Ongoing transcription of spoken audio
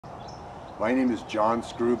My name is John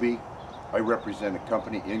Scrooby. I represent a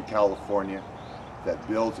company in California that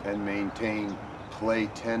builds and maintains clay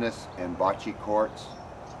tennis and bocce courts.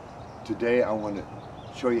 Today I want to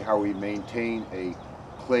show you how we maintain a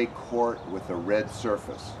clay court with a red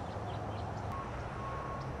surface.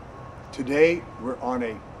 Today we're on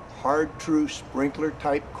a Har-Tru sprinkler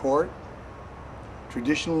type court.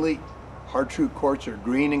 Traditionally, Har-Tru courts are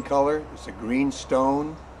green in color. It's a green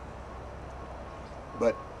stone.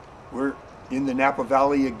 But we're in the Napa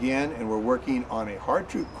Valley again, and we're working on a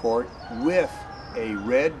Har-Tru court with a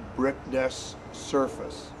red brick dust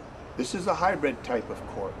surface. This is a hybrid type of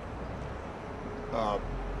court.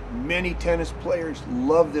 Many tennis players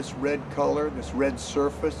love this red color, this red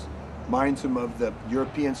surface. Reminds them of the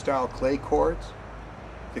European style clay courts.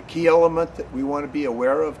 The key element that we want to be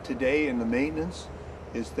aware of today in the maintenance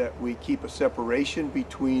is that we keep a separation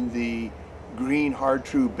between the green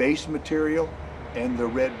Har-Tru base material and the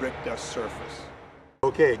red brick dust surface.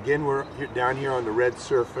 Okay, again we're down here on the red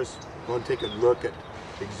surface. We're going to take a look at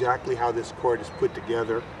exactly how this court is put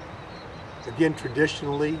together. Again,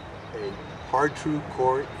 traditionally a Har-Tru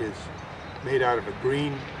court is made out of a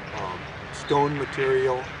green stone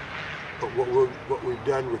material, but what we've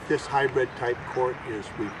done with this hybrid type court is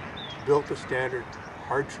we've built a standard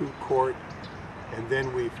Har-Tru court, and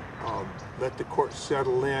then we've let the court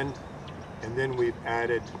settle in, and then we've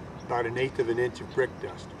added about 1/8 of an inch of brick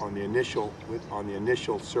dust on the initial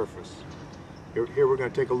surface. Here we're going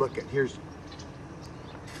to take a look at here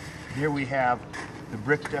we have the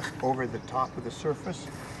brick dust over the top of the surface.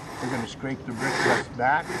 We're going to scrape the brick dust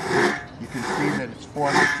back. You can see that it's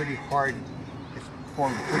formed a pretty hard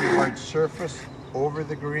surface over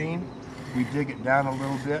the green. We dig it down a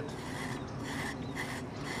little bit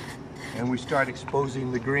and we start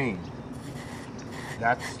exposing the green.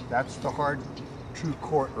 That's the Har-Tru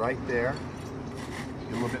court right there.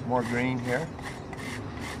 A little bit more green here.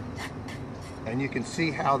 And you can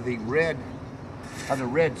see how the red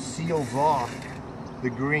seals off the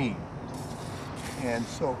green. And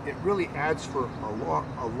so it really adds for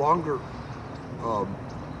a longer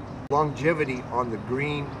longevity on the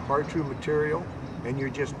green Har-Tru material, and you're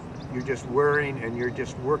just wearing and you're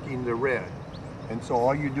just working the red. And so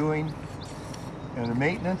all you're doing in the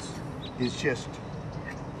maintenance is just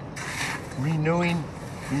renewing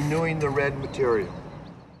the red material.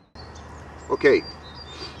 Okay,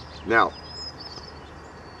 now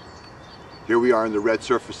here we are on the red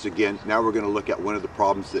surface again. Now we're going to look at one of the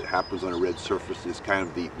problems that happens on a red surface is kind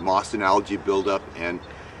of the moss and algae buildup, and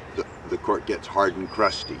the court gets hard and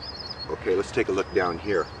crusty. Okay, let's take a look down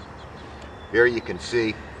here. Here you can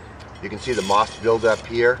see the moss buildup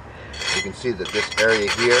here. You can see that this area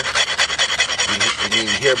here, you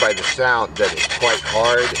can hear by the sound that it's quite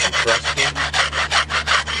hard and crusty.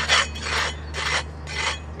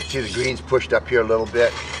 You see the greens pushed up here a little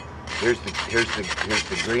bit. Here's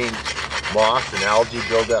the green moss and algae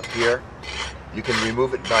buildup here. You can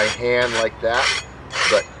remove it by hand like that,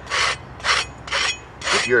 but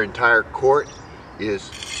if your entire court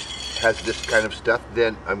has this kind of stuff,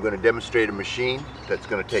 then I'm going to demonstrate a machine that's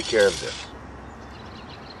going to take care of this.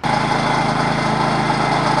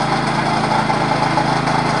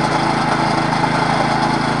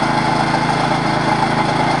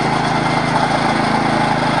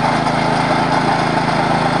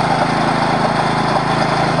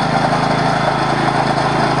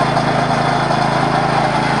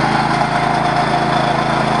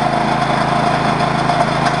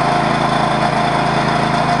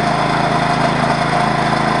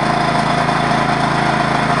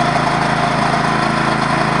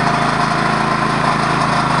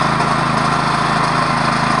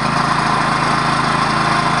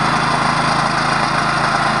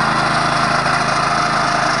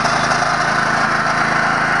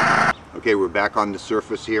 Okay, we're back on the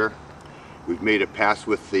surface here. We've made a pass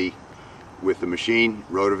with the machine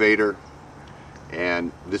rotavator,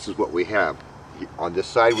 and this is what we have. On this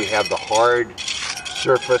side we have the hard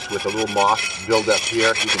surface with a little moss build up here.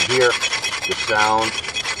 You can hear the sound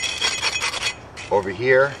over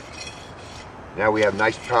here. Now we have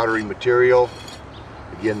nice powdery material.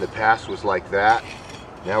 Again, the pass was like that.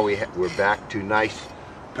 Now we're back to nice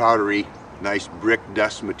powdery, nice brick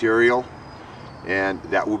dust material. And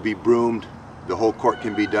that will be broomed. The whole court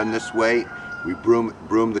can be done this way. We broom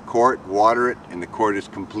the court, water it, and the court is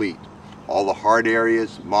complete. All the hard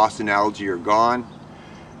areas, moss and algae are gone,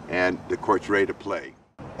 and the court's ready to play.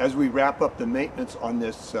 As we wrap up the maintenance on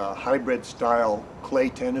this hybrid style clay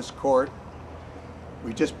tennis court,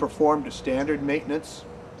 we just performed a standard maintenance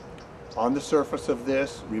on the surface of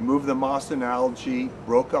this, removed the moss and algae,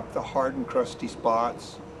 broke up the hard and crusty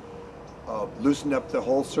spots, loosened up the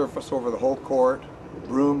whole surface over the whole court,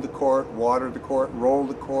 broomed the court, watered the court, rolled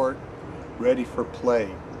the court, ready for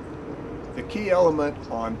play. The key element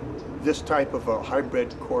on this type of a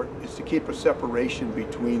hybrid court is to keep a separation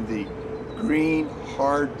between the green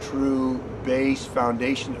Har-Tru base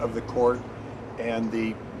foundation of the court and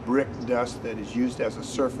the brick dust that is used as a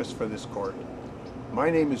surface for this court. My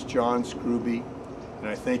name is John Scrooby, and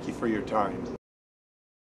I thank you for your time.